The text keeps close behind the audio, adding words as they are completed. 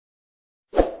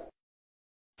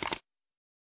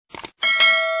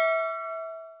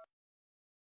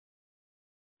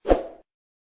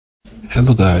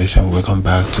Hello guys, and welcome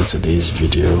back to today's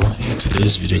video. In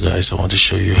today's video guys, I want to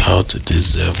show you how to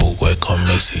disable welcome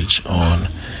message on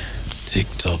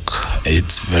TikTok.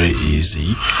 It's very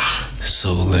easy,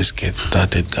 so let's get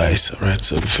started guys. Alright,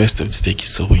 so the first step to take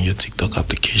is to open your TikTok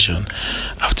application.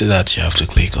 After that, you have to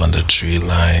click on the three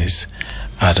lines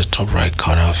at the top right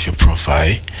corner of your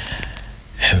profile,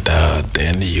 and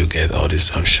then you get all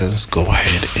these options. Go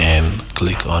ahead and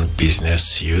click on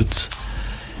business suite,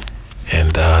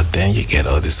 and then you get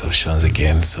all these options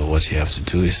again. So what you have to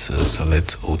do is to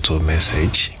select auto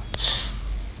message.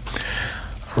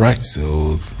 Alright,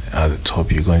 so at the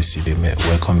top you're going to see the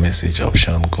welcome message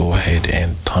option. Go ahead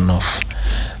and turn off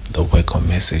the welcome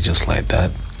message just like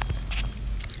that,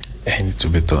 and it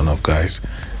will be turned off guys.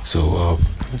 So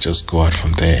just go out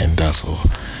from there, and that's all.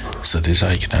 So this is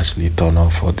how you can actually turn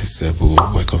off or disable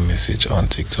welcome message on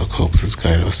TikTok. Hope this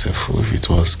guide was helpful. If it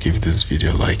was, give this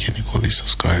video a like and equally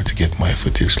subscribe to get more info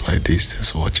tips like this.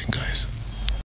 Thanks for watching guys.